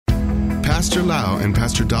Pastor Lau and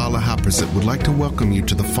Pastor Dala Haprasit would like to welcome you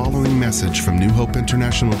to the following message from New Hope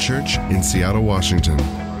International Church in Seattle, Washington.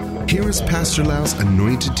 Here is Pastor Lau's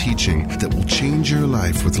anointed teaching that will change your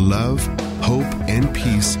life with love, hope, and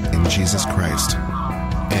peace in Jesus Christ.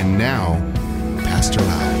 And now, Pastor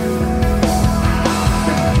Lau.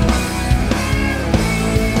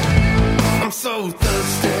 I'm so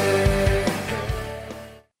thirsty.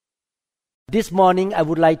 This morning, I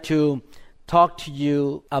would like to talk to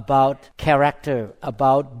you about character,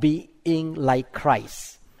 about being like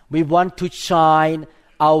Christ. We want to shine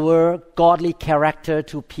our godly character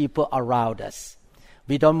to people around us.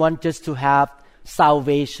 We don't want just to have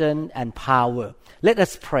salvation and power. Let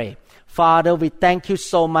us pray. Father, we thank you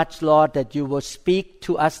so much, Lord, that you will speak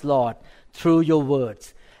to us, Lord, through your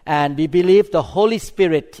words. And we believe the Holy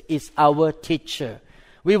Spirit is our teacher.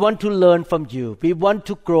 We want to learn from you. We want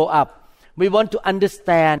to grow up. We want to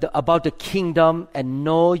understand about the kingdom and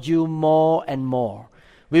know you more and more.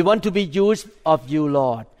 We want to be used of you,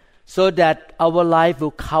 Lord, so that our life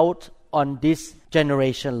will count on this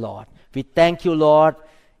generation, Lord. We thank you, Lord,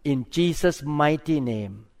 in Jesus' mighty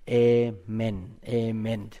name. Amen.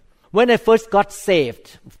 Amen. When I first got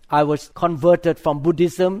saved, I was converted from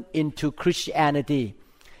Buddhism into Christianity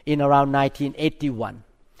in around 1981.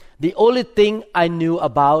 The only thing I knew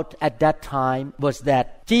about at that time was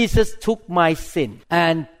that Jesus took my sin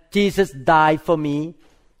and Jesus died for me.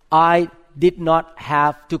 I did not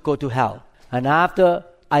have to go to hell. And after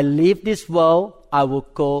I leave this world, I will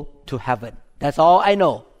go to heaven. That's all I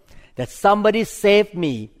know. That somebody saved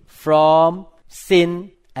me from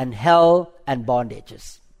sin and hell and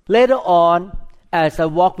bondages. Later on, as I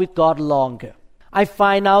walk with God longer, I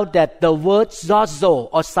find out that the word sozo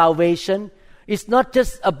or salvation is not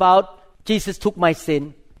just about Jesus took my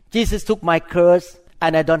sin, Jesus took my curse,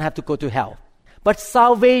 and I don't have to go to hell. But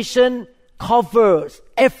salvation covers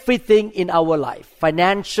everything in our life.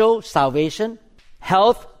 Financial salvation,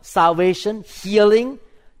 health salvation, healing,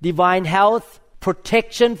 divine health,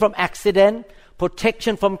 protection from accident,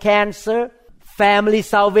 protection from cancer, family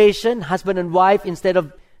salvation, husband and wife, instead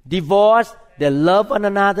of divorce, they love one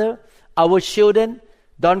another. Our children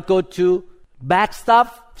don't go to bad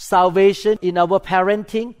stuff, salvation in our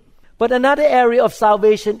parenting. But another area of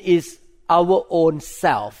salvation is our own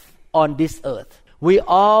self on this earth. We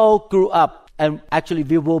all grew up, and actually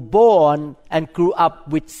we were born and grew up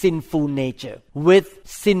with sinful nature, with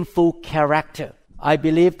sinful character. I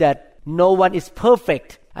believe that no one is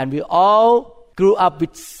perfect, and we all grew up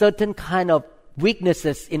with certain kind of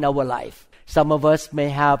weaknesses in our life. Some of us may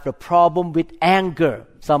have the problem with anger.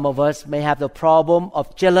 Some of us may have the problem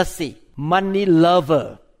of jealousy, money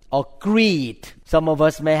lover, or greed. Some of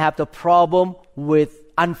us may have the problem with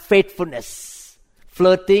unfaithfulness,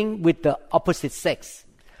 flirting with the opposite sex.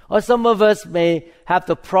 Or some of us may have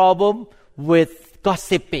the problem with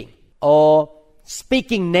gossiping or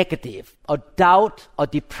speaking negative or doubt or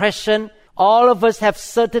depression. All of us have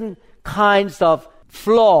certain kinds of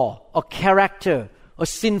flaw or character or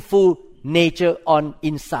sinful nature on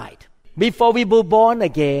inside. Before we were born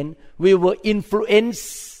again, we were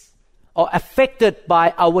influenced or affected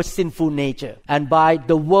by our sinful nature and by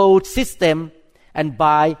the world system and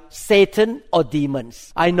by Satan or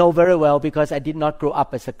demons. I know very well, because I did not grow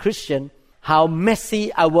up as a Christian, how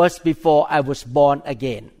messy I was before I was born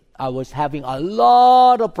again. I was having a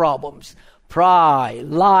lot of problems. Pride,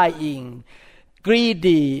 lying,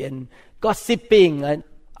 greedy, and gossiping. And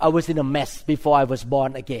I was in a mess before I was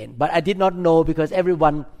born again. But I did not know, because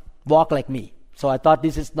everyone walked like me. So I thought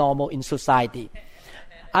this is normal in society.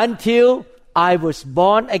 Until I was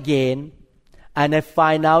born again, and I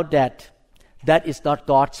find out that that is not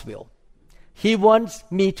God's will. He wants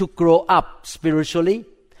me to grow up spiritually,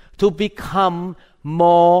 to become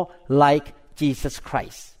more like Jesus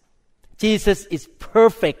Christ. Jesus is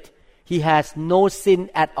perfect. He has no sin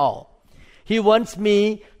at all. He wants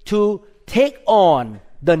me to take on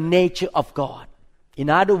the nature of God. In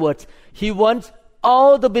other words, He wants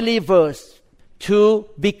all the believers to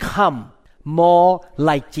become more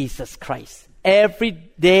like Jesus Christ. Every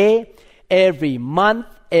day, every month,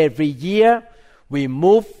 every year, we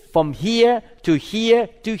move from here to here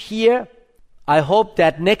to here. I hope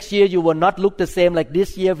that next year you will not look the same like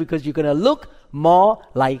this year, because you're going to look more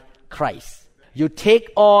like Christ. You take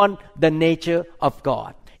on the nature of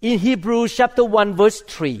God. In Hebrews chapter 1 verse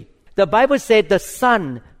 3, the Bible said the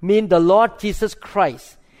Son, meaning the Lord Jesus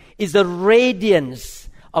Christ, is the radiance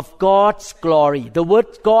of God's glory. The word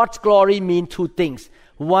God's glory means two things.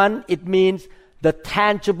 One, it means the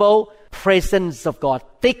tangible presence of God,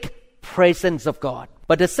 thick presence of God.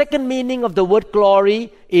 But the second meaning of the word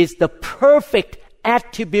glory is the perfect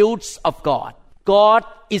attributes of God. God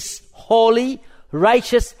is holy,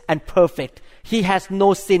 righteous, and perfect. He has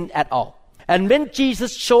no sin at all. And when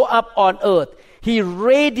Jesus showed up on earth, He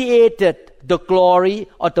radiated the glory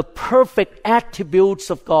or the perfect attributes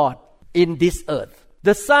of God in this earth.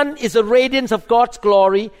 The Son is a radiance of God's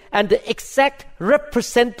glory and the exact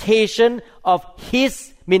representation of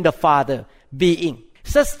His, mean the Father, being,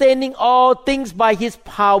 sustaining all things by His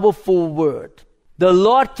powerful word. The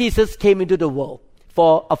Lord Jesus came into the world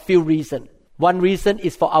for a few reasons. One reason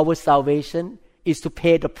is for our salvation, is to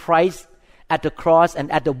pay the price at the cross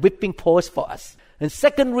and at the whipping post for us. And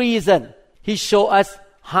second reason, He showed us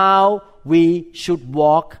how we should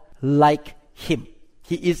walk like Him.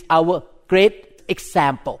 He is our great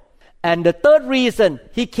example. And the third reason,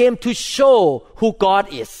 He came to show who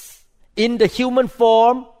God is. In the human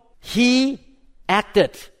form, He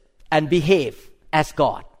acted and behaved as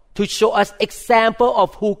God to show us example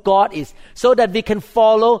of who God is so that we can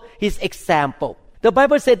follow His example. The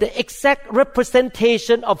Bible said the exact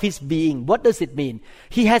representation of His being. What does it mean?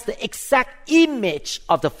 He has the exact image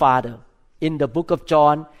of the Father. In the book of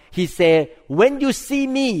John, He said, when you see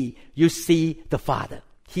me, you see the Father.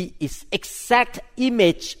 He is exact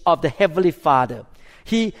image of the Heavenly Father.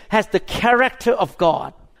 He has the character of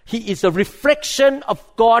God. He is a reflection of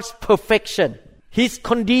God's perfection. His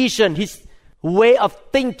condition, His way of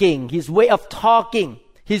thinking, His way of talking,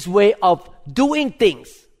 His way of doing things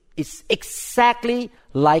is exactly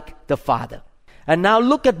like the Father. And now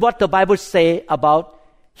look at what the Bible says about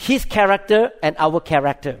His character and our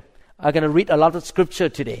character. I'm going to read a lot of scripture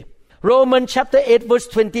today. Romans chapter 8 verse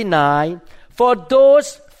 29. For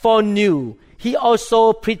those foreknew, He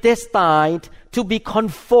also predestined to be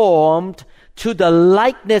conformed to the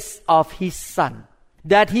likeness of His Son,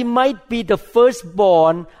 that He might be the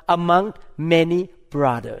firstborn among many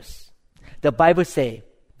brothers. The Bible says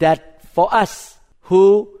that for us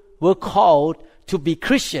who were called to be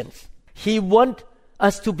Christians, He wants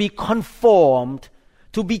us to be conformed,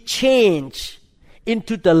 to be changed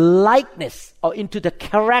into the likeness or into the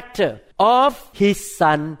character of His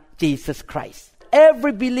Son, Jesus Christ.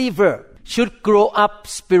 Every believer should grow up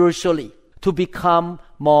spiritually to become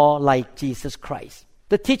more like Jesus Christ.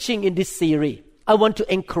 The teaching in this series, I want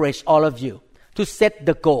to encourage all of you to set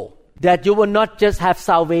the goal that you will not just have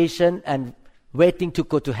salvation and waiting to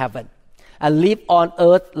go to heaven and live on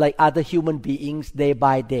earth like other human beings day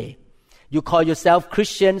by day. You call yourself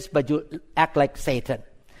Christians, but you act like Satan.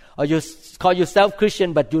 Or you call yourself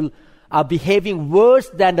Christian, but you are behaving worse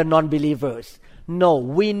than the non-believers. No,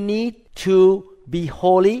 we need to be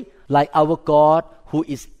holy like our God who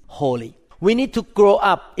is holy. We need to grow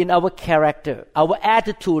up in our character. Our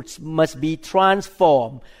attitudes must be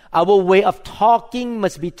transformed. Our way of talking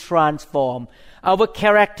must be transformed. Our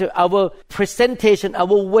character, our presentation, our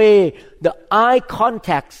way, the eye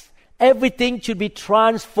contacts, everything should be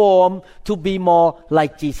transformed to be more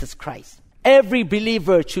like Jesus Christ. Every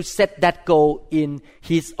believer should set that goal in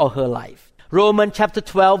his or her life. Romans chapter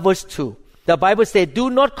 12 verse 2. The Bible says, do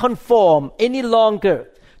not conform any longer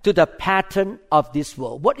to the pattern of this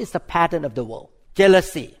world. What is the pattern of the world?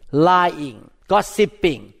 Jealousy, lying,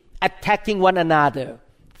 gossiping, attacking one another,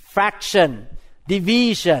 faction,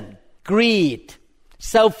 division, greed,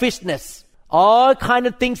 selfishness, all kind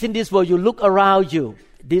of things in this world. You look around you,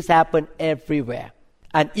 this happen everywhere,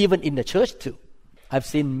 and even in the church too. I've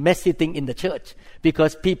seen messy things in the church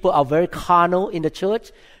because people are very carnal in the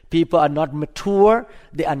church. People are not mature.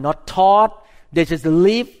 They are not taught. They just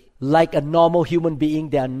live like a normal human being.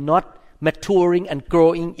 They are not maturing and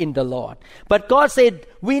growing in the Lord. But God said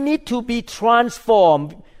we need to be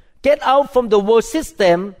transformed. Get out from the world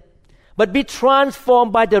system, but be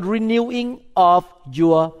transformed by the renewing of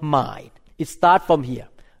your mind. It starts from here.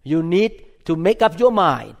 You need to make up your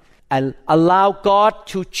mind and allow God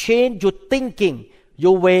to change your thinking,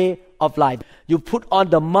 your way of life. You put on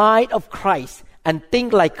the mind of Christ and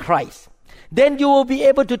think like Christ. Then you will be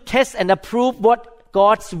able to test and approve what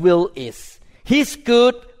God's will is. His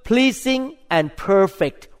good, pleasing, and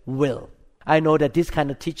perfect will. I know that this kind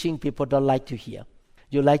of teaching people don't like to hear.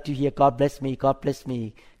 You like to hear, God bless me, God bless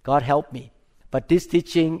me, God help me. But this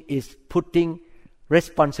teaching is putting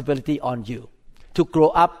responsibility on you to grow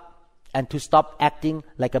up and to stop acting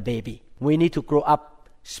like a baby. We need to grow up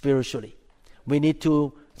spiritually. We need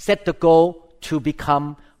to set the goal to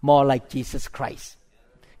become more like Jesus Christ.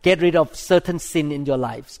 Get rid of certain sin in your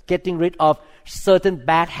lives. Getting rid of certain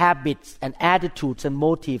bad habits and attitudes and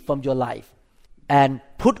motives from your life. And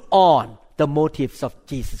put on the motives of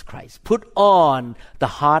Jesus Christ. Put on the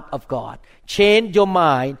heart of God. Change your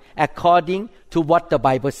mind according to what the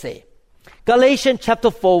Bible says. Galatians chapter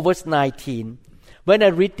 4 verse 19. When I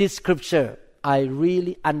read this scripture, I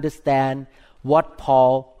really understand what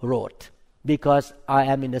Paul wrote, because I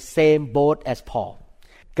am in the same boat as Paul.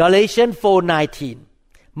 Galatians 4:19.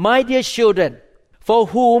 My dear children, for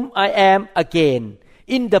whom I am again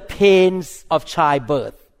in the pains of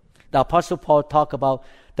childbirth. The Apostle Paul talked about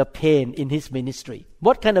the pain in his ministry.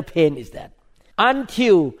 What kind of pain is that?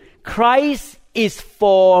 Until Christ is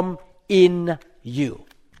formed in you.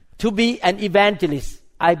 To be an evangelist,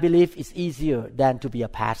 I believe, is easier than to be a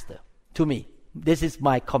pastor. To me, this is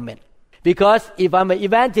my comment. Because if I'm an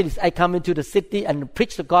evangelist, I come into the city and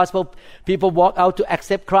preach the gospel. People walk out to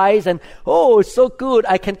accept Christ and, oh, it's so good.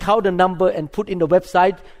 I can count the number and put in the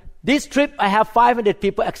website. This trip, I have 500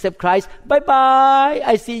 people accept Christ. Bye-bye.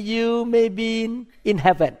 I see you maybe in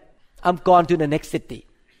heaven. I'm gone to the next city.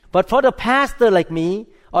 But for the pastor like me,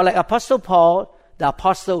 or like Apostle Paul, the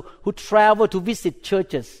apostle who traveled to visit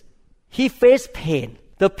churches, he faced pain.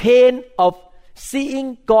 The pain of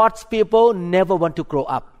seeing God's people never want to grow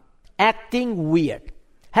up, acting weird,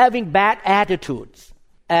 having bad attitudes,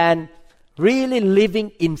 and really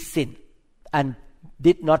living in sin, and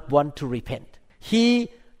did not want to repent. He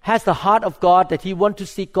has the heart of God that he wants to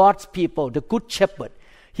see God's people, the good shepherd.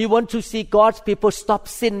 He wants to see God's people stop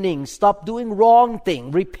sinning, stop doing wrong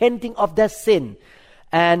thing, repenting of their sin,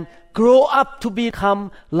 and grow up to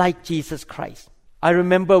become like Jesus Christ. I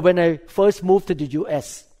remember when I first moved to the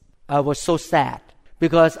U.S., I was so sad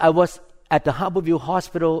because I was at the Harborview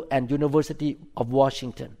Hospital and University of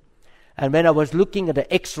Washington. And when I was looking at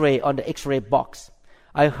the X-ray on the X-ray box,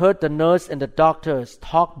 I heard the nurse and the doctors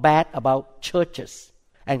talk bad about churches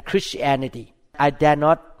and Christianity. I dare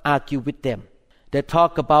not argue with them. They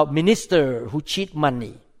talk about minister who cheat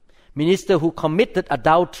money, minister who committed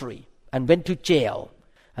adultery and went to jail,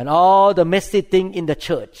 and all the messy thing in the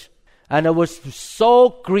church. And I was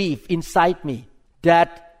so grieved inside me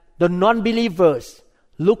that the non-believers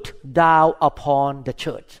looked down upon the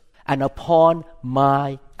church and upon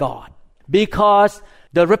my God. Because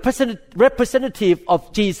the representative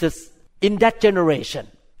of Jesus in that generation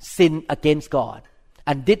sinned against God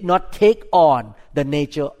and did not take on the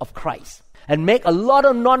nature of Christ, and make a lot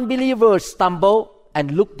of non-believers stumble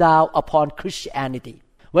and look down upon Christianity.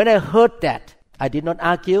 When I heard that, I did not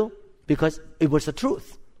argue, because it was the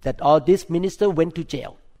truth that all these ministers went to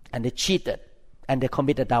jail and they cheated and they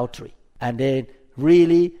committed adultery and they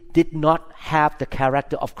really did not have the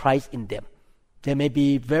character of Christ in them. They may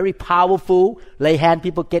be very powerful, lay hand,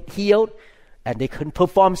 people get healed, and they can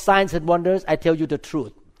perform signs and wonders. I tell you the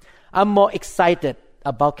truth. I'm more excited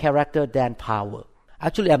about character than power.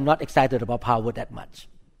 Actually, I'm not excited about power that much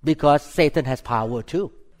because Satan has power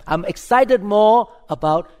too. I'm excited more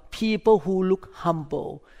about people who look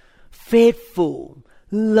humble, faithful,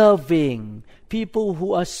 loving, people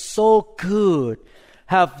who are so good,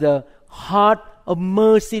 have the heart of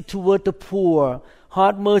mercy toward the poor,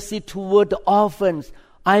 heart mercy toward the orphans.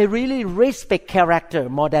 I really respect character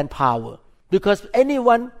more than power, because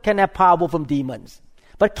anyone can have power from demons.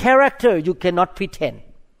 But character, you cannot pretend.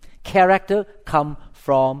 Character comes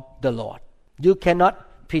from the Lord. You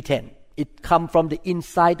cannot pretend. It comes from the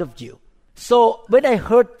inside of you. So when I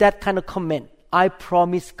heard that kind of comment, I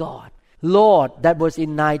promised God, Lord, that was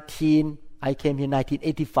I came here in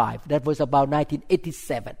 1985. That was about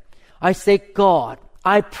 1987. I said, God,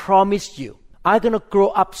 I promise you, I'm going to grow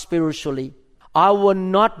up spiritually. I will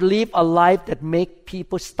not live a life that make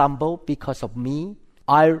people stumble because of me.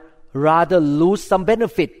 I rather lose some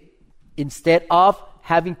benefit instead of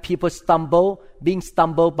having people being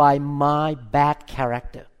stumbled by my bad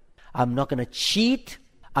character. I'm not going to cheat.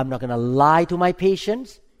 I'm not going to lie to my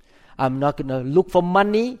patients. I'm not going to look for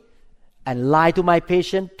money and lie to my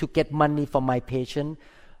patient to get money from my patient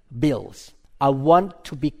bills. I want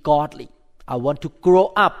to be godly. I want to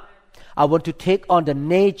grow up. I want to take on the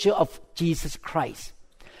nature of Jesus Christ,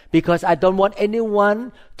 because I don't want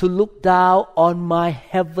anyone to look down on my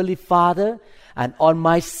Heavenly Father and on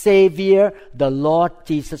my Savior, the Lord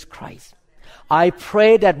Jesus Christ. I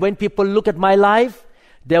pray that when people look at my life,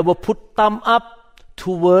 they will put thumb up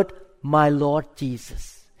toward my Lord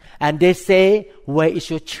Jesus. And they say, where is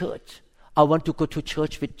your church? I want to go to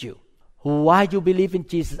church with you. Why you believe in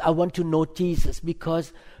Jesus? I want to know Jesus,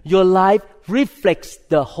 because your life reflects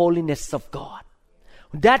the holiness of God.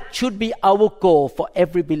 That should be our goal for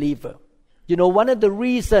every believer. You know, one of the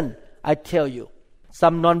reasons, I tell you,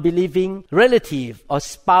 some non-believing relative or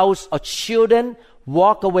spouse or children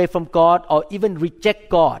walk away from God or even reject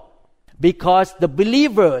God because the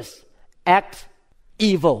believers act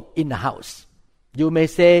evil in the house. You may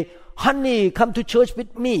say, honey, come to church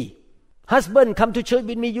with me. Husband, come to church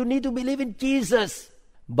with me. You need to believe in Jesus.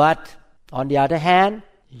 But on the other hand,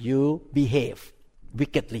 you behave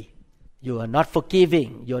wickedly. You are not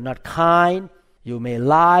forgiving. You are not kind. You may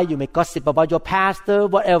lie. You may gossip about your pastor,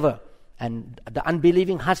 whatever. And the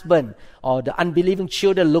unbelieving husband or the unbelieving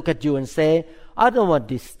children look at you and say, I don't want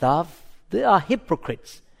this stuff. They are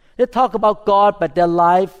hypocrites. They talk about God, but their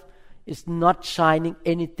life is not shining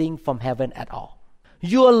anything from heaven at all.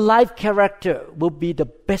 Your life character will be the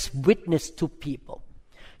best witness to people.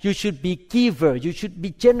 You should be giver. You should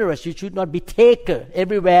be generous. You should not be taker.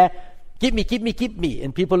 Everywhere, give me, give me, give me.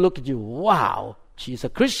 And people look at you, wow, she's a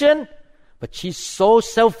Christian, but she's so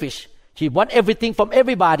selfish. She wants everything from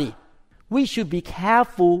everybody. We should be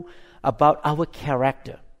careful about our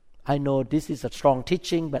character. I know this is a strong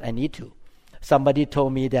teaching, but I need to. Somebody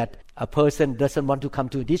told me that a person doesn't want to come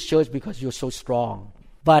to this church because you're so strong.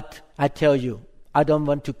 But I tell you, I don't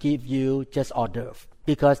want to give you just hors d'oeuvre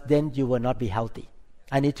because then you will not be healthy.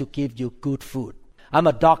 I need to give you good food. I'm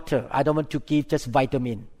a doctor. I don't want to give just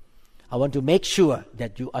vitamin. I want to make sure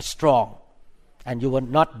that you are strong and you will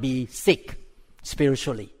not be sick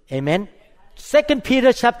spiritually. Amen. 2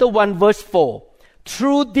 Peter chapter 1 verse 4.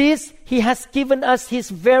 Through this, He has given us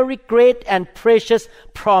His very great and precious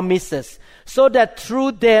promises, so that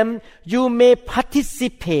through them you may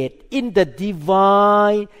participate in the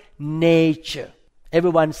divine nature.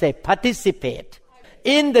 Everyone say, participate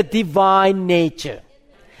in the divine nature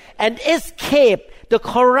and escape the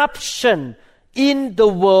corruption in the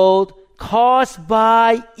world caused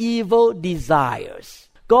by evil desires.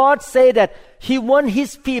 God said that He wants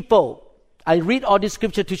His people. I read all this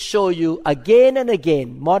scripture to show you again and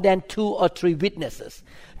again, more than 2 or 3 witnesses,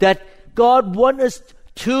 that God wants us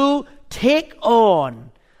to take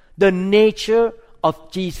on the nature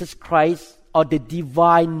of Jesus Christ or the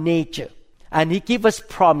divine nature. And He gives us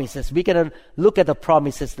promises. We're going to look at the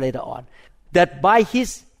promises later on. That by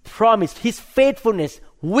His promise, His faithfulness,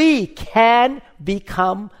 we can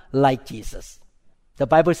become like Jesus. The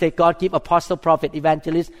Bible says God give apostle, prophet,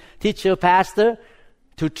 evangelist, teacher, pastor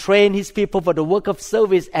to train His people for the work of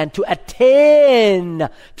service and to attain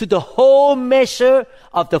to the whole measure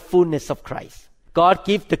of the fullness of Christ. God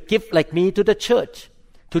give the gift like me to the church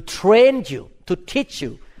to train you, to teach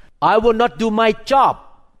you. I will not do my job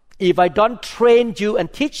if I don't train you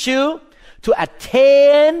and teach you to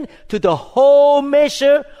attain to the whole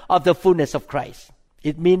measure of the fullness of Christ.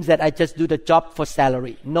 It means that I just do the job for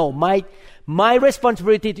salary. No, my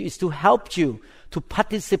responsibility is to help you to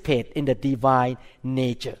participate in the divine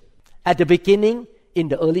nature. At the beginning, in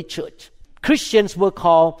the early church, Christians were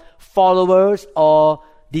called followers or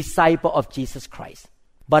disciples of Jesus Christ.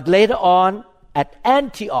 But later on, at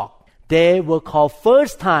Antioch, they were called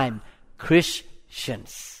first-time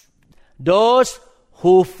Christians. Those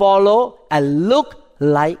who follow and look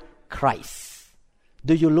like Christ.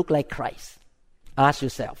 Do you look like Christ? Ask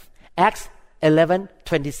yourself. Acts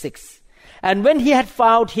 11:26. And when he had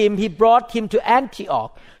found him, he brought him to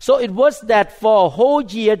Antioch. So it was that for a whole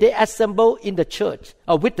year they assembled in the church,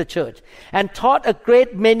 or with the church, and taught a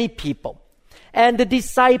great many people. And the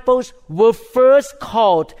disciples were first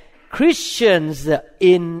called Christians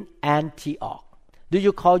in Antioch. Do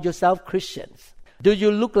you call yourself Christians? Do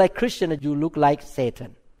you look like Christian or do you look like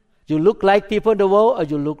Satan? You look like people in the world or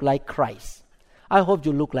you look like Christ? I hope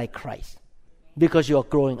you look like Christ because you are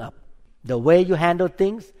growing up. The way you handle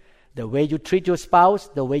things, the way you treat your spouse,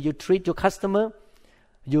 the way you treat your customer,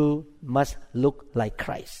 you must look like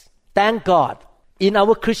Christ. Thank God. In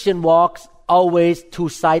our Christian walks, always 2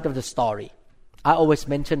 sides of the story. I always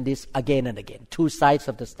mention this again and again. 2 sides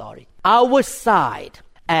of the story. Our side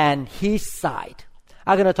and His side.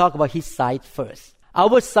 I'm going to talk about His side first.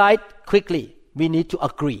 Our side, quickly, we need to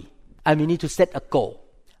agree. And we need to set a goal.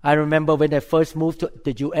 I remember when I first moved to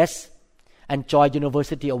the U.S. and joined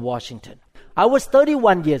University of Washington. I was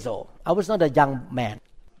 31 years old. I was not a young man.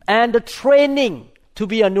 And the training to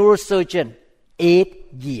be a neurosurgeon, 8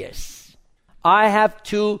 years. I have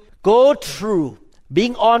to go through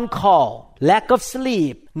being on call, lack of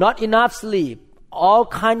sleep, not enough sleep, all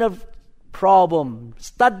kind of problem,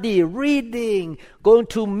 study, reading, going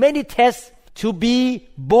through many tests to be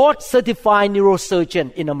board certified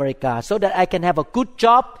neurosurgeon in America so that I can have a good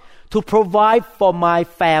job to provide for my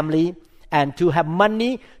family and to have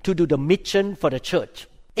money to do the mission for the church.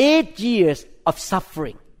 8 years of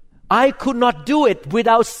suffering. I could not do it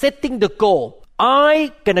without setting the goal.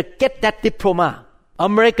 I gonna get that diploma,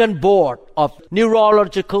 American Board of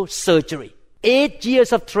Neurological Surgery. 8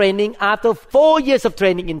 years of training after 4 years of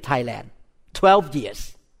training in Thailand. 12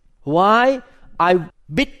 years. Why? I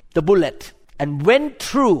bit the bullet and went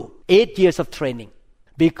through 8 years of training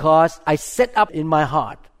because I set up in my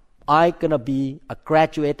heart, I'm going to be a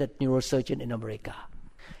graduated neurosurgeon in America.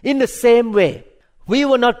 In the same way, We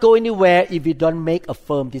will not go anywhere if we don't make a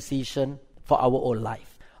firm decision for our own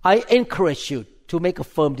life. I encourage you to make a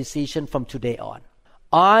firm decision from today on.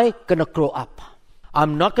 I'm going to grow up.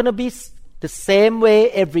 I'm not going to be the same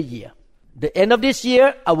way every year. The end of this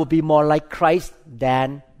year, I will be more like Christ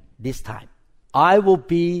than this time. I will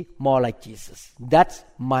be more like Jesus. That's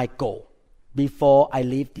my goal before I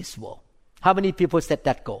leave this world. How many people set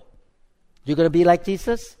that goal? You're going to be like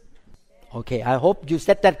Jesus? Okay, I hope you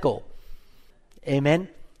set that goal. Amen.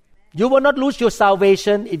 You will not lose your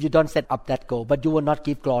salvation if you don't set up that goal, but you will not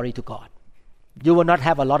give glory to God. You will not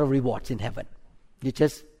have a lot of rewards in heaven. You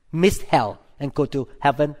just miss hell and go to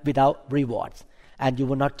heaven without rewards. And you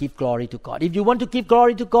will not give glory to God. If you want to give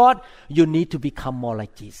glory to God, you need to become more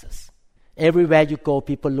like Jesus. Everywhere you go,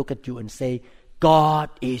 people look at you and say, God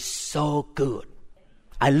is so good.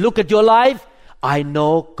 I look at your life, I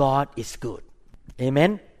know God is good.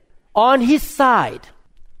 Amen. On His side.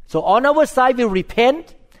 So on our side, we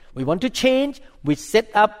repent. We want to change. We set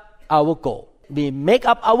up our goal. We make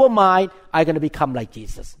up our mind, I'm going to become like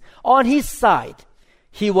Jesus. On His side,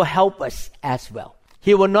 He will help us as well.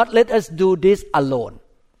 He will not let us do this alone.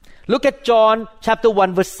 Look at John chapter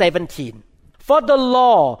 1 verse 17. For the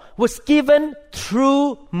law was given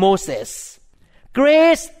through Moses.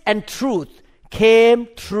 Grace and truth came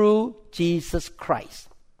through Jesus Christ.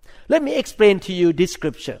 Let me explain to you this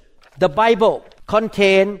scripture. The Bible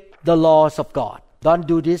contains the laws of God. Don't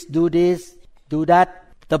do this, do that.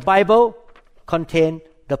 The Bible contains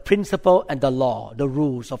the principle and the law, the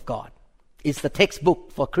rules of God. It's the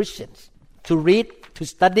textbook for Christians to read, to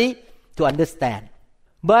study, to understand.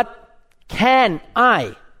 But can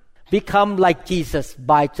I become like Jesus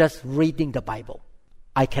by just reading the Bible?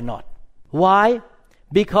 I cannot. Why?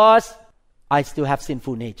 Because I still have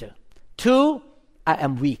sinful nature. 2, I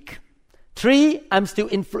am weak. 3, I'm still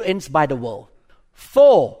influenced by the world.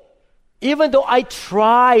 4, even though I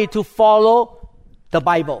try to follow the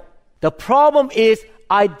Bible, the problem is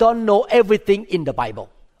I don't know everything in the Bible.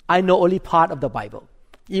 I know only part of the Bible.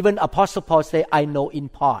 Even Apostle Paul said, I know in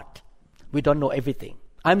part. We don't know everything.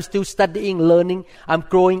 I'm still studying, learning. I'm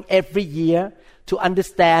growing every year to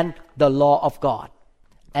understand the law of God.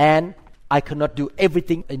 And I cannot do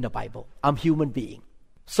everything in the Bible. I'm a human being.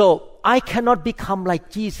 So I cannot become like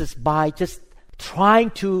Jesus by just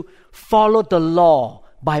trying to follow the law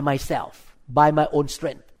by myself, by my own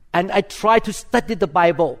strength. And I try to study the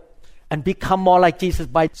Bible and become more like Jesus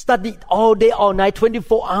by studying all day, all night,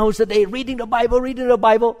 24 hours a day, reading the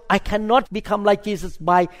Bible. I cannot become like Jesus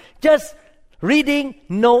by just reading,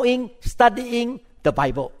 knowing, studying the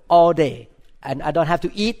Bible all day. And I don't have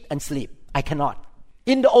to eat and sleep. I cannot.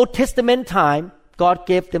 In the Old Testament time, God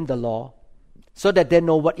gave them the law so that they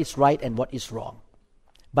know what is right and what is wrong.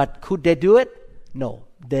 But could they do it? No.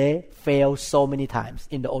 They failed so many times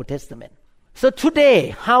in the Old Testament. So today,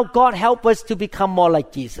 how God help us to become more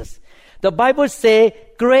like Jesus? The Bible says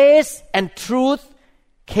grace and truth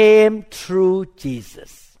came through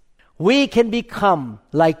Jesus. We can become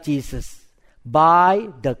like Jesus by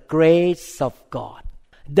the grace of God.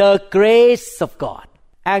 The grace of God.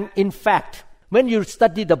 And in fact, when you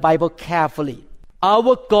study the Bible carefully,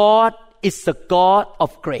 our God is a God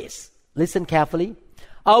of grace. Listen carefully.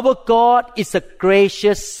 Our God is a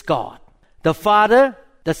gracious God. The Father,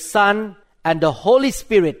 the Son, and the Holy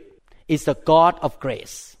Spirit is a God of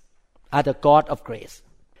grace. Are the God of grace.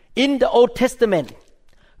 In the Old Testament,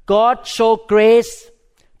 God showed grace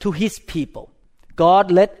to His people.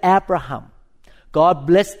 God led Abraham. God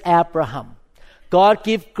blessed Abraham. God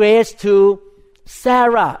gave grace to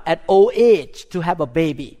Sarah at old age to have a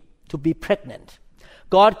baby, to be pregnant.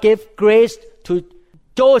 God gave grace to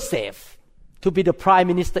Joseph to be the prime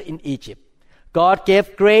minister in Egypt. God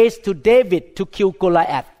gave grace to David to kill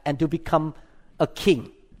Goliath and to become a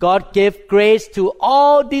king. God gave grace to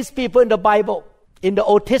all these people in the Bible, in the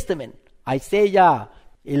Old Testament. Isaiah,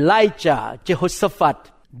 Elijah, Jehoshaphat,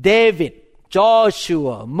 David,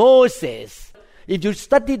 Joshua, Moses. If you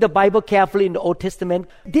study the Bible carefully in the Old Testament,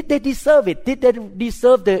 did they deserve it? Did they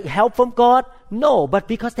deserve the help from God? No, but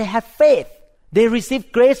because they have faith, they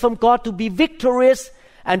received grace from God to be victorious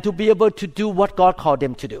and to be able to do what God called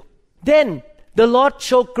them to do. Then the Lord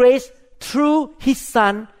showed grace through His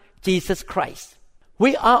Son, Jesus Christ.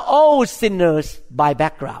 We are all sinners by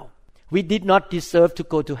background. We did not deserve to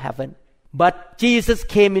go to heaven. But Jesus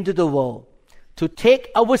came into the world to take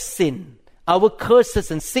our sin, our curses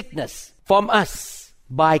and sickness from us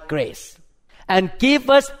by grace and give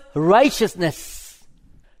us righteousness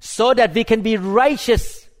so that we can be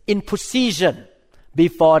righteous in position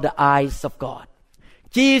before the eyes of God.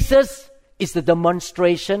 Jesus is the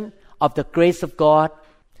demonstration of the grace of God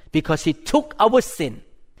because He took our sin.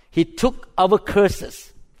 He took our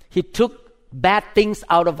curses. He took bad things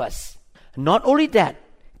out of us. Not only that,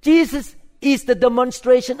 Jesus is the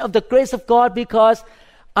demonstration of the grace of God, because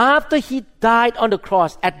after He died on the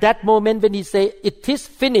cross, at that moment when He said, "It is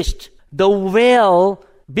finished," the veil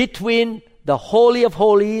between the Holy of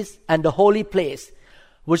Holies and the holy place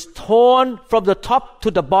was torn from the top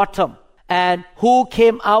to the bottom. And who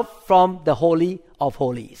came out from the Holy of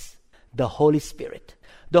Holies? The Holy Spirit.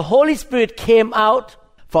 The Holy Spirit came out.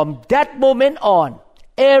 From that moment on,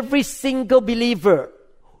 every single believer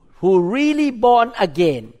who really born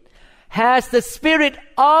again has the Spirit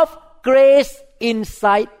of grace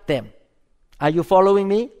inside them. Are you following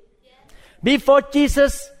me? Yes. Before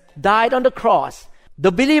Jesus died on the cross,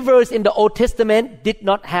 the believers in the Old Testament did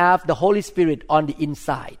not have the Holy Spirit on the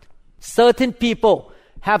inside. Certain people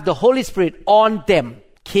have the Holy Spirit on them: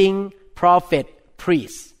 king, prophet,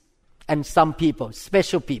 priest, and some people,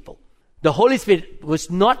 special people. The Holy Spirit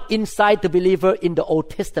was not inside the believer in the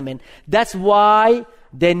Old Testament. That's why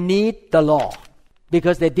they need the law,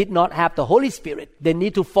 because they did not have the Holy Spirit. They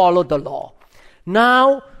need to follow the law.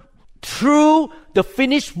 Now, through the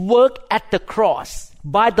finished work at the cross,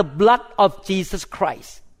 by the blood of Jesus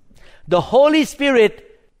Christ, the Holy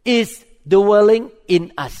Spirit is dwelling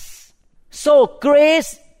in us. So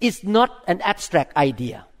grace is not an abstract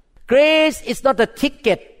idea. Grace is not a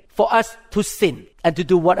ticket for us to sin and to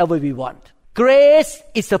do whatever we want. Grace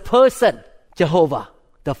is a person, Jehovah,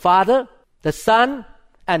 the Father, the Son,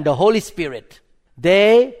 and the Holy Spirit.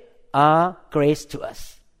 They are grace to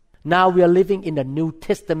us. Now we are living in the New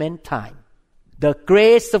Testament time. The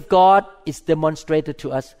grace of God is demonstrated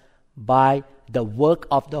to us by the work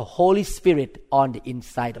of the Holy Spirit on the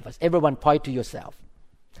inside of us. Everyone point to yourself.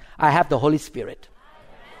 I have the Holy Spirit.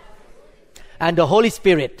 And the Holy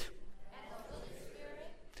Spirit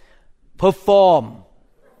perform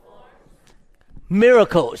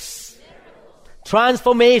miracles,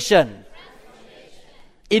 transformation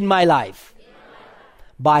in my life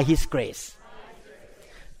by His grace.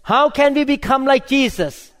 How can we become like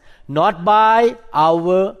Jesus? Not by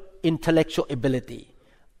our intellectual ability,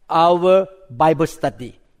 our Bible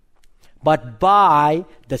study, but by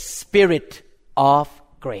the Spirit of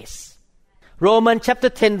grace. Romans chapter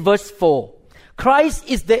 10 verse 4. Christ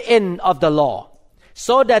is the end of the law,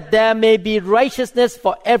 so that there may be righteousness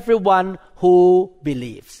for everyone who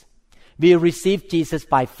believes. We receive Jesus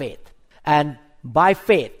by faith. And by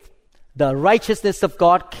faith, the righteousness of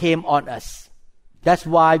God came on us. That's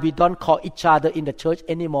why we don't call each other in the church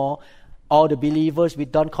anymore, all the believers, we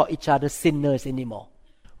don't call each other sinners anymore.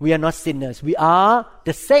 We are not sinners. We are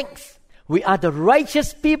the saints. We are the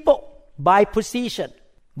righteous people by position.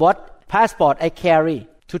 What passport I carry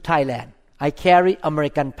to Thailand? I carry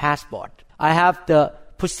American passport. I have the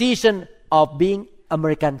position of being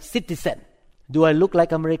American citizen. Do I look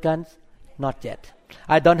like Americans? Not yet.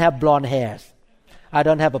 I don't have blonde hairs. I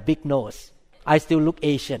don't have a big nose. I still look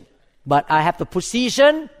Asian. But I have the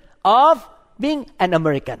position of being an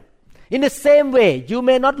American. In the same way, you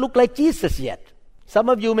may not look like Jesus yet. Some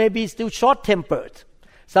of you may be still short-tempered.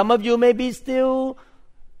 Some of you may be still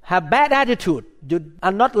have bad attitude. You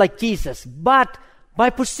are not like Jesus. But by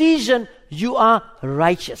position, you are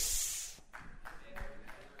righteous.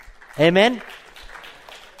 Amen.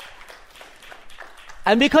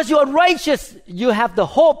 And because you are righteous, you have the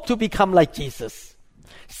hope to become like Jesus.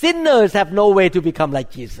 Sinners have no way to become like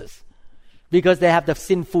Jesus, because they have the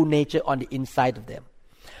sinful nature on the inside of them.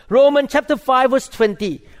 Romans chapter 5 verse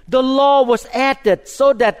 20. The law was added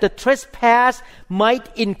so that the trespass might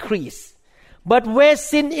increase. But where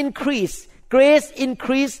sin increased, grace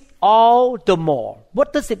increased all the more.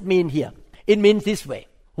 What does it mean here? It means this way.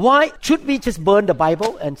 Why should we just burn the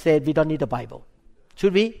Bible and say we don't need the Bible?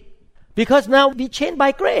 Should we? Because now we changed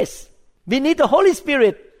by grace. We need the Holy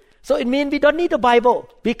Spirit. So it means we don't need the Bible.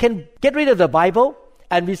 We can get rid of the Bible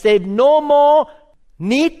and we say no more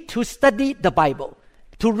need to study the Bible,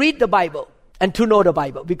 to read the Bible and to know the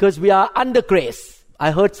Bible, because we are under grace.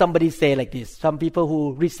 I heard somebody say like this. Some people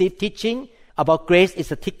who receive teaching about grace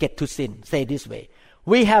is a ticket to sin. Say this way.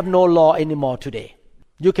 We have no law anymore today.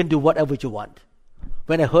 You can do whatever you want.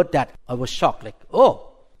 When I heard that, I was shocked. Like,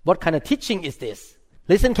 oh, what kind of teaching is this?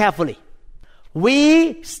 Listen carefully.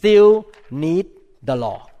 We still need the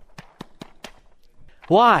law.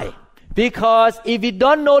 Why? Because if we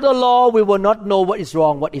don't know the law, we will not know what is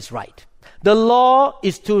wrong, what is right. The law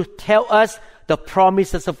is to tell us the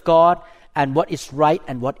promises of God and what is right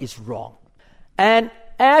and what is wrong. And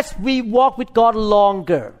as we walk with God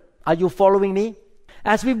longer, are you following me?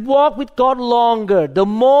 As we walk with God longer, the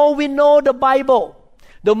more we know the Bible,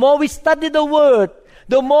 the more we study the Word,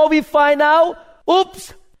 the more we find out,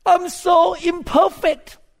 oops, I'm so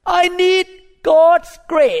imperfect. I need God's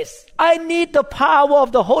grace. I need the power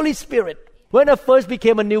of the Holy Spirit. When I first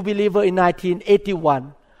became a new believer in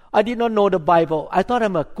 1981, I did not know the Bible. I thought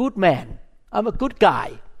I'm a good man. I'm a good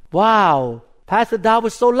guy. Wow, Pastor Da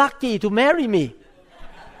was so lucky to marry me.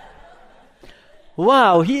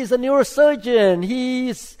 Wow, he is a neurosurgeon.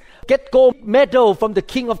 He's get gold medal from the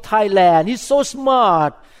King of Thailand. He's so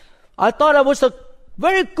smart. I thought I was a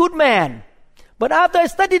very good man. But after I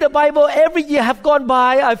study the Bible, every year have gone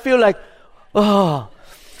by, I feel like, oh,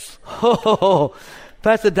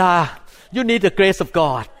 Pastor Da, you need the grace of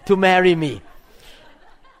God to marry me.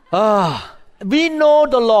 We know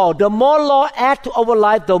the law. The more law add to our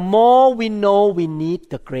life, the more we know we need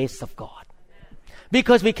the grace of God.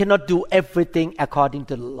 Because we cannot do everything according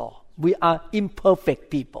to the law. We are imperfect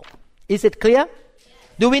people. Is it clear? Yes.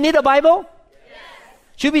 Do we need a Bible? Yes.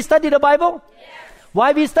 Should we study the Bible? Yes.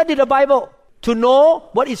 Why we study the Bible? To know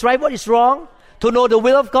what is right, what is wrong. To know the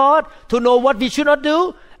will of God. To know what we should not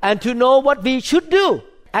do. And to know what we should do.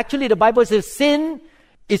 Actually, the Bible says sin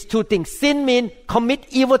is two things. Sin means commit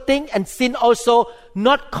evil thing, and sin also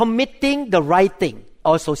not committing the right thing.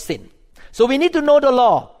 Also sin. So we need to know the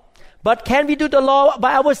law. But can we do the law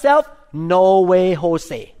by ourselves? No way,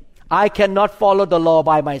 Jose. I cannot follow the law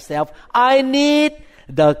by myself. I need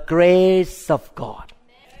the grace of God.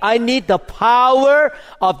 I need the power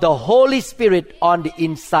of the Holy Spirit on the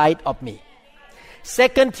inside of me.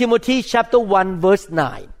 2 Timothy chapter 1 verse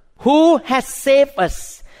 9. Who has saved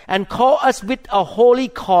us and called us with a holy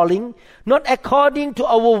calling, not according to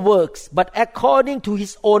our works, but according to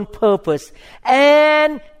His own purpose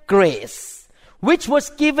and grace, which was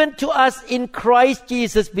given to us in Christ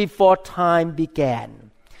Jesus before time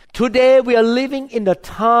began. Today we are living in the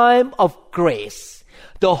time of grace.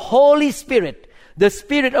 The Holy Spirit, the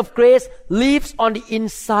Spirit of grace, lives on the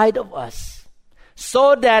inside of us,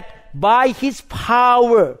 so that by His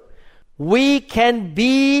power we can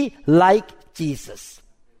be like Jesus.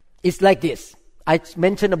 It's like this. I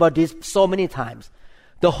mentioned about this so many times.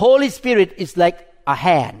 The Holy Spirit is like a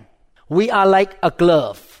hand. We are like a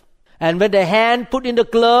glove. And when the hand put in the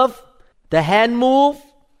glove, the hand move,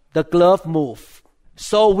 the glove move.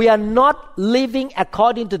 So we are not living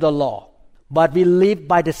according to the law, but we live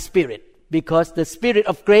by the Spirit, because the Spirit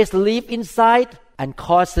of grace lives inside and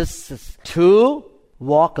causes us to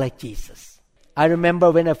walk like Jesus. I remember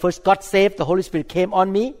when I first got saved, the Holy Spirit came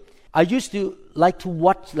on me. I used to like to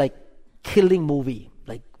watch like killing movie,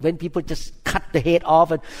 like when people just cut the head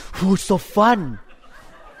off, and so fun.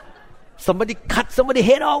 Somebody cut somebody's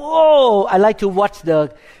head off. Oh, I like to watch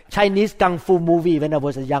the Chinese kung fu movie when I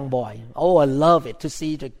was a young boy. Oh, I love it to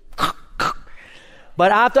see the.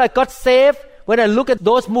 But after I got saved, when I look at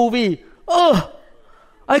those movies,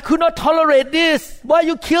 I could not tolerate this. Why are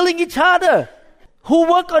you killing each other? Who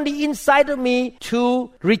worked on the inside of me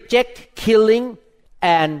to reject killing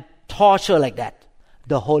and torture like that?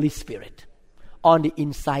 The Holy Spirit on the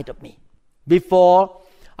inside of me. Before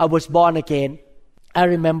I was born again, I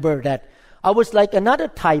remember that I was like another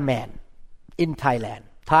Thai man in Thailand.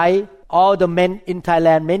 All the men in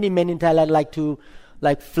Thailand, many men in Thailand like to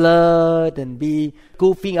flirt and be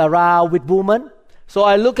goofing around with women. So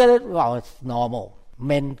I look at it, wow, it's normal.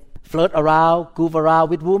 Men flirt around, goof around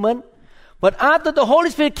with women. But after the Holy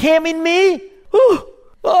Spirit came in me,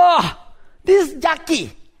 this is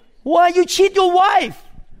yucky. Why you cheat your wife?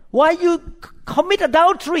 Why you commit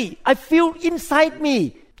adultery? I feel inside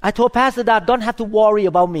me. I told Pastor that don't have to worry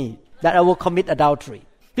about me that I will commit adultery,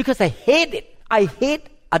 because I hate it. I hate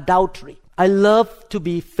adultery. I love to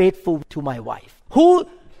be faithful to my wife. Who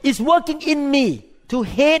is working in me to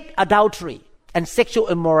hate adultery and sexual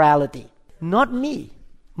immorality? Not me.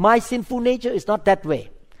 My sinful nature is not that way.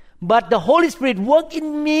 But the Holy Spirit works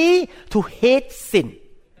in me to hate sin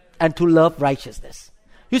and to love righteousness.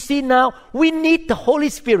 You see, now we need the Holy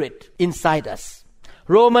Spirit inside us.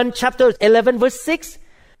 Romans chapter 11 verse 6.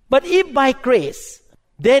 But if by grace,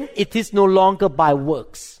 then it is no longer by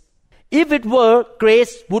works. If it were,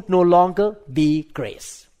 grace would no longer be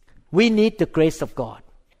grace. We need the grace of God,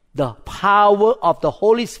 the power of the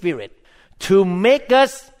Holy Spirit to make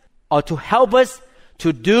us or to help us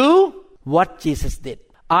to do what Jesus did.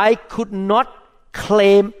 I could not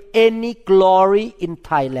claim any glory in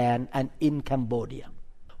Thailand and in Cambodia.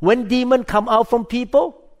 When demons come out from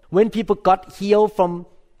people, when people got healed from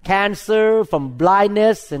cancer, from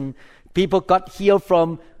blindness, and people got healed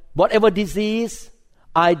from whatever disease,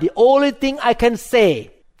 the only thing I can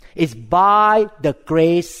say is by the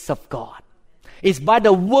grace of God. It's by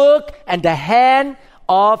the work and the hand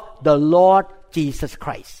of the Lord Jesus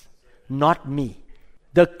Christ, not me.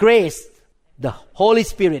 The grace, the Holy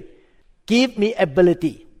Spirit, give me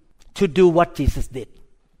ability to do what Jesus did.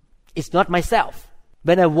 It's not myself.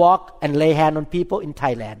 When I walk and lay hand on people in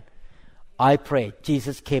Thailand, I pray.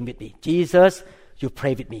 Jesus came with me. Jesus, you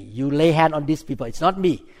pray with me. You lay hand on these people. It's not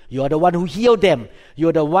me. You are the one who healed them. You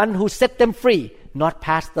are the one who set them free, not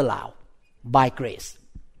Pastor Lau, by grace.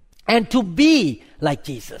 And to be like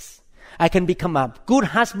Jesus. I can become a good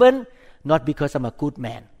husband, not because I'm a good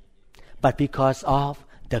man, but because of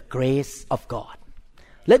the grace of God.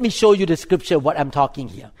 Let me show you the scripture, what I'm talking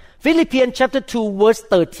here. Philippians chapter 2, verse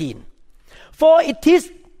 13. For it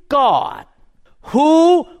is God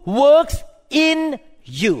who works in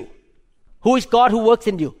you. Who is God who works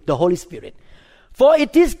in you? The Holy Spirit. For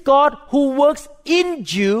it is God who works in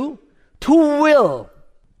you to will,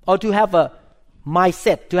 or to have a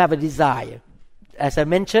mindset, to have a desire. As I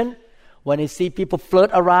mentioned, when I see people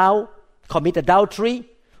flirt around, commit adultery,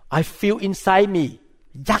 I feel inside me,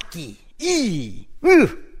 yucky,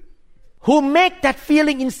 who make that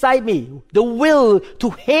feeling inside me, the will to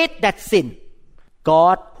hate that sin?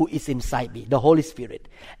 God who is inside me, the Holy Spirit,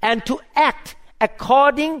 and to act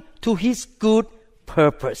according to His good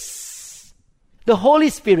purpose. The Holy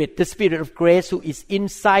Spirit, the Spirit of grace who is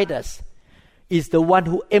inside us, is the one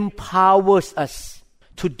who empowers us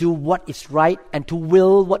to do what is right and to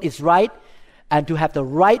will what is right and to have the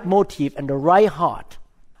right motive and the right heart.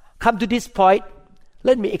 Come to this point,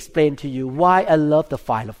 let me explain to you why I love the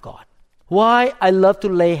fire of God. Why I love to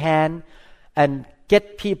lay hand and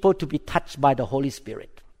get people to be touched by the Holy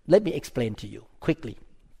Spirit. Let me explain to you quickly.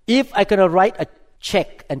 If I'm going to write a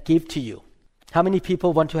check and give to you, how many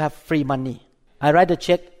people want to have free money? I write a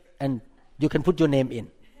check and you can put your name in.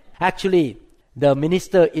 Actually, the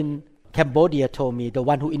minister in Cambodia told me, the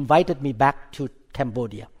one who invited me back to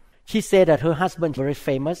Cambodia. She said that her husband is very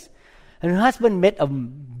famous, and her husband met a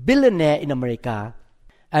billionaire in America,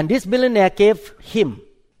 and this billionaire gave him,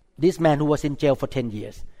 this man who was in jail for 10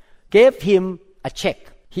 years, gave him a check.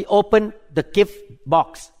 He opened the gift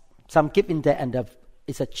box, some gift in there, and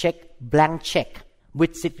it's a check, blank check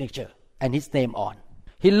with signature and his name on.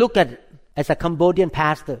 He looked at it as a Cambodian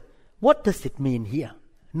pastor. What does it mean here?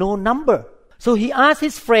 No number. So he asked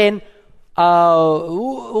his friend,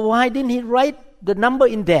 why didn't he write the number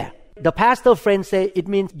in there? The pastor friend said, it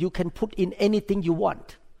means you can put in anything you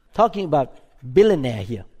want. Talking about billionaire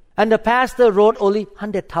here. And the pastor wrote only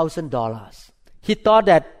 $100,000. He thought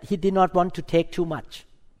that he did not want to take too much.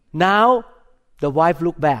 Now, the wife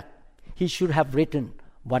looked back. He should have written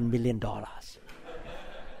 $1 million.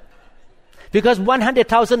 Because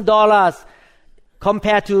 $100,000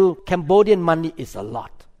 compared to Cambodian money is a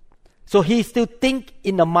lot. So he still think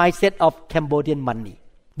in the mindset of Cambodian money.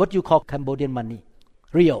 What you call Cambodian money?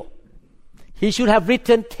 Real. He should have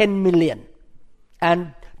written 10 million.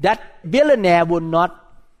 And that billionaire would not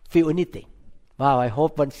feel anything. Wow, I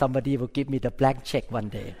hope when somebody will give me the blank check one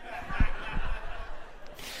day.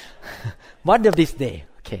 One of this day,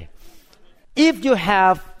 okay. If you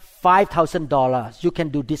have $5,000, you can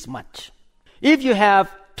do this much. If you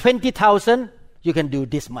have 20,000, you can do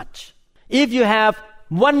this much. If you have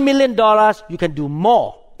 $1 million, you can do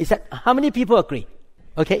more. Is that how many people agree?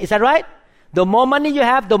 Okay, is that right? The more money you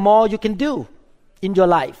have, the more you can do in your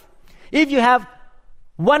life. If you have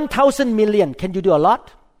 1,000 million, can you do a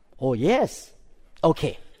lot? Oh yes.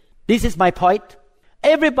 Okay, this is my point.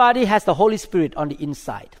 Everybody has the Holy Spirit on the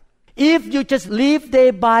inside. If you just live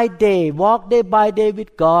day by day, walk day by day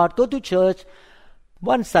with God, go to church,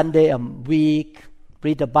 one Sunday a week,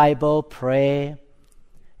 read the Bible, pray,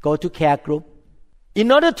 go to care group.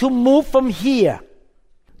 In order to move from here,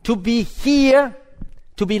 to be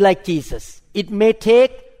like Jesus, it may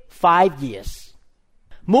take 5 years.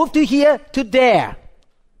 Move to here, to there,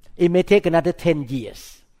 it may take another 10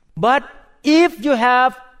 years. But if you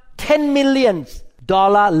have $10 million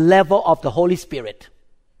level of the Holy Spirit,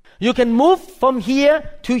 you can move from here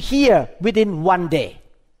to here within 1 day.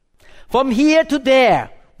 From here to there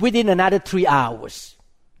within another 3 hours.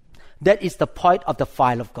 That is the point of the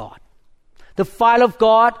fire of God. The fire of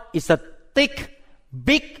God is a thick,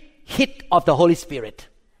 big hit of the Holy Spirit.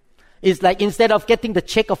 It's like instead of getting the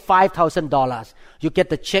check of $5,000, you get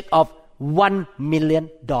the check of $1 million.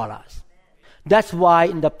 That's why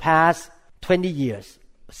in the past 20 years,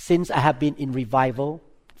 since I have been in revival,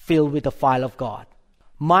 filled with the fire of God,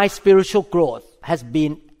 my spiritual growth has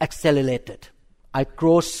been accelerated. I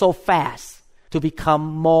grow so fast to become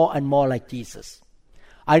more and more like Jesus.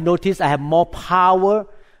 I notice I have more power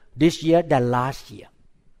this year than last year.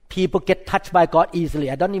 People get touched by God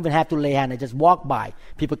easily. I don't even have to lay hands. I just walk by.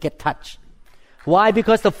 People get touched. Why?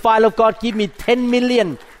 Because the fire of God gives me $10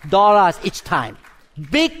 million each time.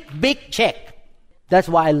 Big check. That's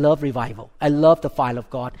why I love revival. I love the fire of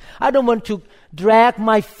God. I don't want to drag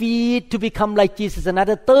my feet to become like Jesus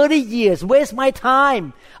another 30 years, waste my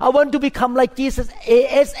time. I want to become like Jesus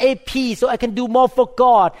ASAP so I can do more for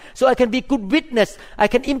God, so I can be good witness, I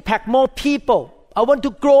can impact more people. I want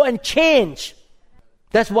to grow and change.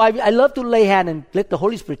 That's why I love to lay hand and let the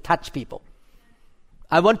Holy Spirit touch people.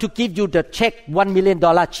 I want to give you the check, $1 million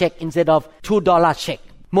check instead of $2 check.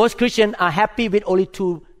 Most Christians are happy with only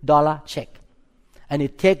 $2 check. And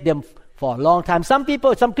it takes them for a long time. Some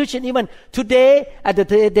people, some Christians even today, at the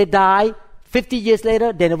day they die, 50 years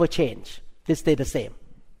later, they never change. They stay the same.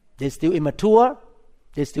 They're still immature.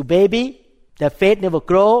 They're still baby. Their faith never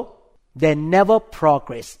grow. They never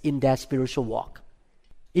progress in their spiritual walk.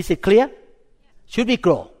 Is it clear? Should we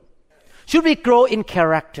grow? Should we grow in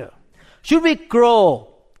character? Should we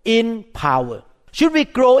grow in power? Should we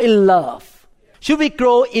grow in love? Should we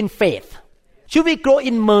grow in faith? Should we grow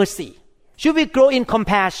in mercy? Should we grow in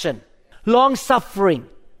compassion, long-suffering,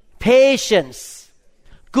 patience,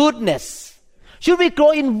 goodness? Should we grow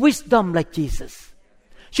in wisdom like Jesus?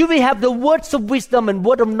 Should we have the words of wisdom and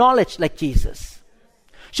word of knowledge like Jesus?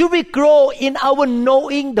 Should we grow in our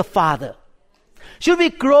knowing the Father? Should we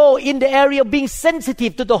grow in the area of being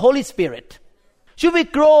sensitive to the Holy Spirit? Should we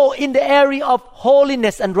grow in the area of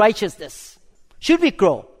holiness and righteousness? Should we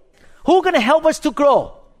grow? Who's going to help us to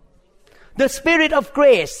grow? The Spirit of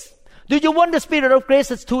grace. Do you want the Spirit of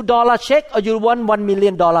grace as $2 check or you want $1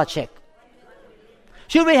 million check?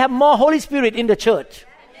 Should we have more Holy Spirit in the church?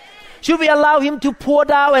 Should we allow Him to pour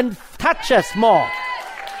down and touch us more?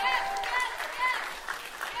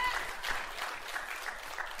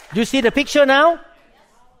 Do you see the picture now?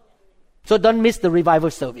 So don't miss the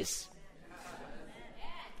revival service.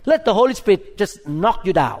 Let the Holy Spirit just knock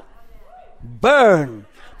you down. Burn.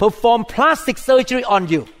 Perform plastic surgery on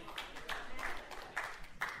you.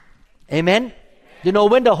 Amen? You know,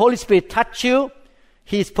 when the Holy Spirit touches you,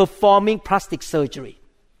 He is performing plastic surgery.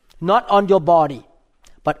 Not on your body,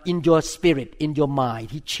 but in your spirit, in your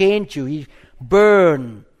mind. He changed you. He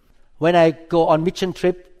burned. When I go on mission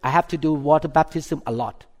trip, I have to do water baptism a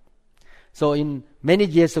lot. So in many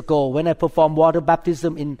years ago, when I performed water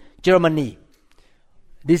baptism in Germany,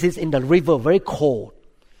 this is in the river, very cold.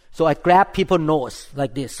 So I grab people's nose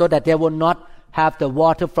like this so that they will not have the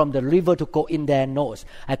water from the river to go in their nose.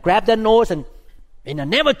 I grab their nose and in the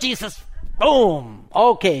name of Jesus, boom.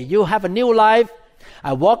 Okay, you have a new life.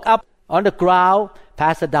 I walk up on the ground.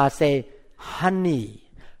 Pastor Da say, honey,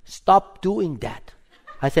 stop doing that.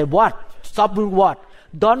 I said, what? Stop doing what?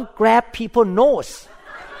 Don't grab people's nose.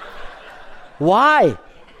 Why?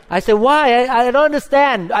 I said, why? I don't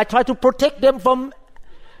understand. I try to protect them from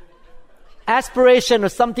aspiration or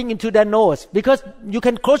something into their nose. Because you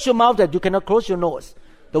can close your mouth, but you cannot close your nose.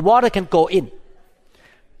 The water can go in.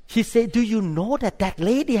 He said, do you know that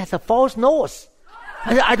lady has a false nose?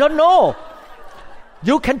 I said, I don't know.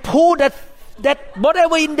 You can pull that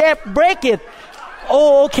whatever in there, break it.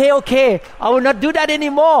 Oh, okay. I will not do that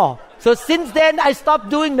anymore. So since then, I stopped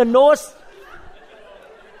doing the nose.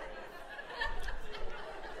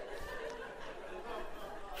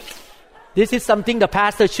 This is something the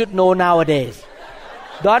pastor should know nowadays.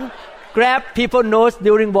 Don't grab people's nose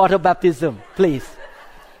during water baptism, please.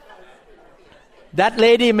 That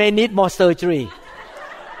lady may need more surgery.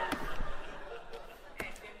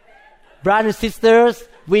 Brothers and sisters,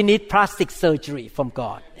 we need plastic surgery from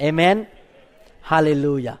God. Amen?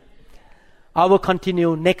 Hallelujah. I will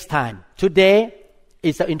continue next time. Today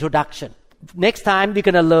is an introduction. Next time, we're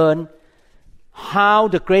going to learn how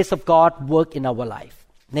the grace of God works in our life.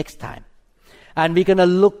 Next time. And we're going to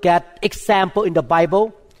look at example in the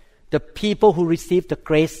Bible, the people who received the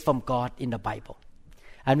grace from God in the Bible.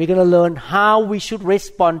 And we're going to learn how we should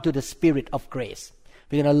respond to the Spirit of grace.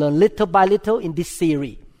 We're going to learn little by little in this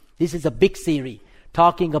series. This is a big series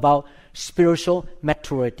talking about spiritual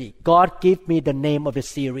maturity. God gave me the name of the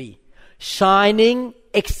series, Shining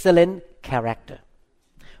Excellent Character.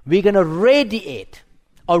 We're going to radiate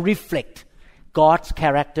or reflect God's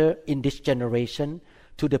character in this generation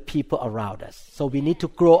to the people around us. So we need to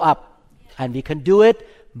grow up, and we can do it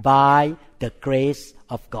by the grace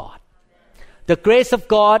of God. The grace of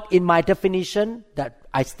God, in my definition, that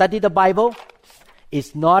I study the Bible,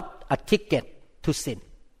 is not a ticket to sin.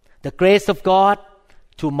 The grace of God,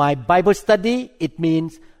 to my Bible study, it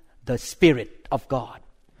means the Spirit of God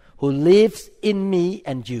who lives in me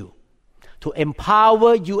and you, to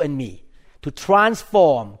empower you and me, to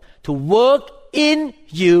transform, to work in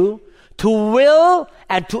you, to will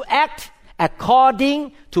and to act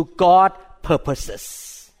according to God's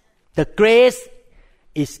purposes. The grace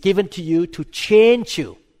is given to you to change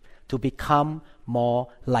you to become more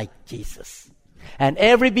like Jesus. And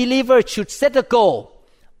every believer should set a goal.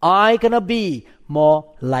 I'm going to be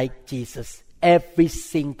more like Jesus every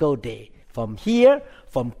single day. From here,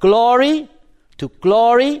 from glory to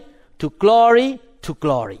glory to glory to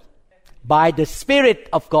glory. By the Spirit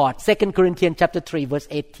of God. 2 Corinthians chapter 3 verse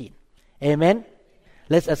 18. Amen.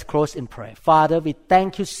 Let us close in prayer. Father, we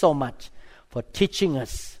thank you so much for teaching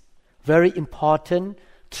us very important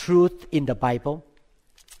truth in the Bible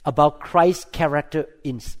about Christ's character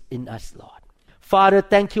in us, Lord. Father,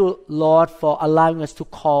 thank you, Lord, for allowing us to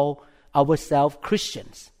call ourselves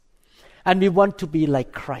Christians. And we want to be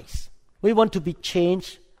like Christ. We want to be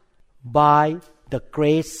changed by the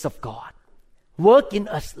grace of God. Work in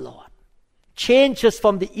us, Lord. Change us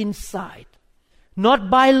from the inside. Not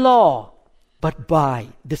by law, but by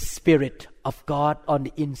the Spirit of God on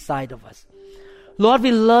the inside of us. Lord,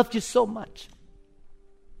 we love you so much.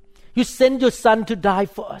 You sent your Son to die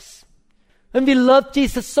for us. And we love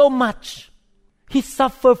Jesus so much. He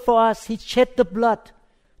suffered for us. He shed the blood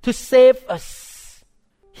to save us.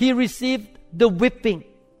 He received the whipping,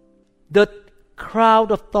 the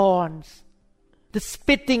crown of thorns, the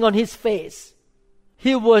spitting on his face.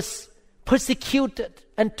 He was persecuted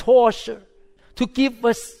and tortured to give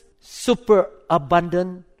us super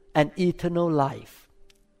abundant and eternal life.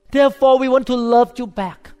 Therefore, we want to love you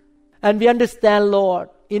back. And we understand, Lord,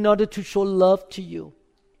 in order to show love to you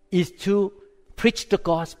is to preach the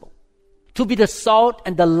gospel, to be the salt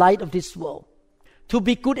and the light of this world, to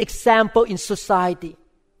be good example in society,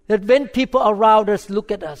 that when people around us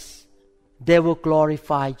look at us, they will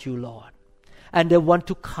glorify you, Lord, and they want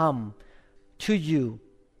to come to you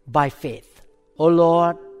by faith. Oh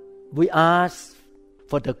Lord, we ask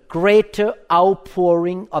for the greater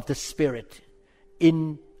outpouring of the Spirit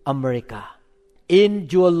in America, in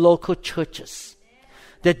your local churches,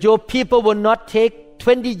 that your people will not take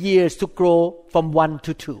 20 years to grow from 1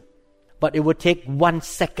 to 2, but it will take 1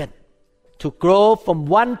 second to grow from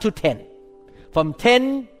 1 to 10, from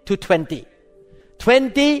 10 to 20,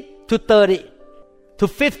 20 to 30, to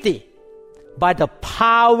 50, by the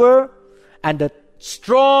power and the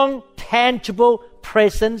strong, tangible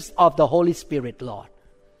presence of the Holy Spirit, Lord.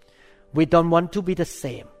 We don't want to be the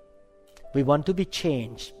same. We want to be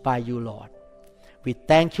changed by you, Lord. We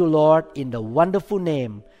thank you, Lord, in the wonderful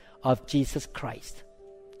name of Jesus Christ.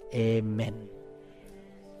 Amen.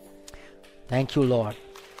 Thank you, Lord.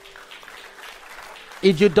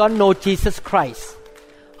 If you don't know Jesus Christ,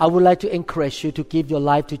 I would like to encourage you to give your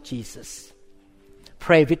life to Jesus.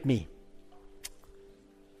 Pray with me.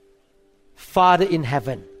 Father in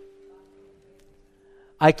heaven,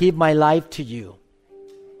 I give my life to you.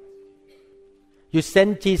 You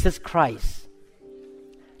sent Jesus Christ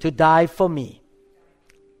to die for me.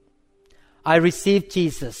 I receive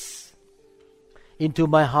Jesus into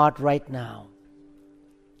my heart right now.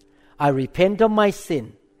 I repent of my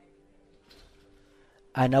sin,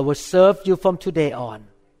 and I will serve you from today on.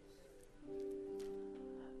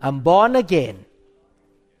 I'm born again,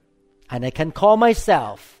 and I can call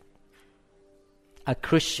myself a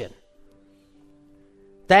Christian.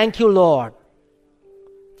 Thank you, Lord,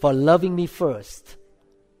 for loving me first.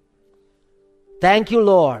 Thank you,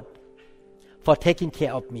 Lord, for taking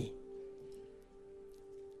care of me.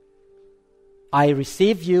 I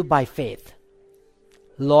receive you by faith,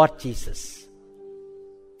 Lord Jesus.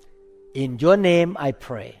 In your name I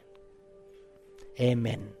pray.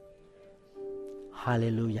 Amen.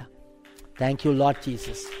 Hallelujah. Thank you, Lord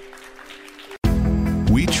Jesus.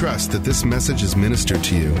 We trust that this message is ministered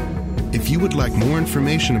to you. If you would like more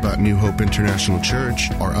information about New Hope International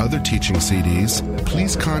Church or other teaching CDs,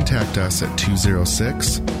 please contact us at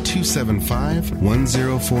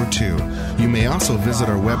 206-275-1042. You may also visit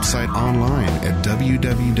our website online at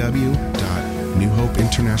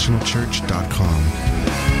www.newhopeinternationalchurch.com.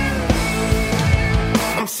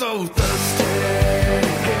 I'm so thirsty.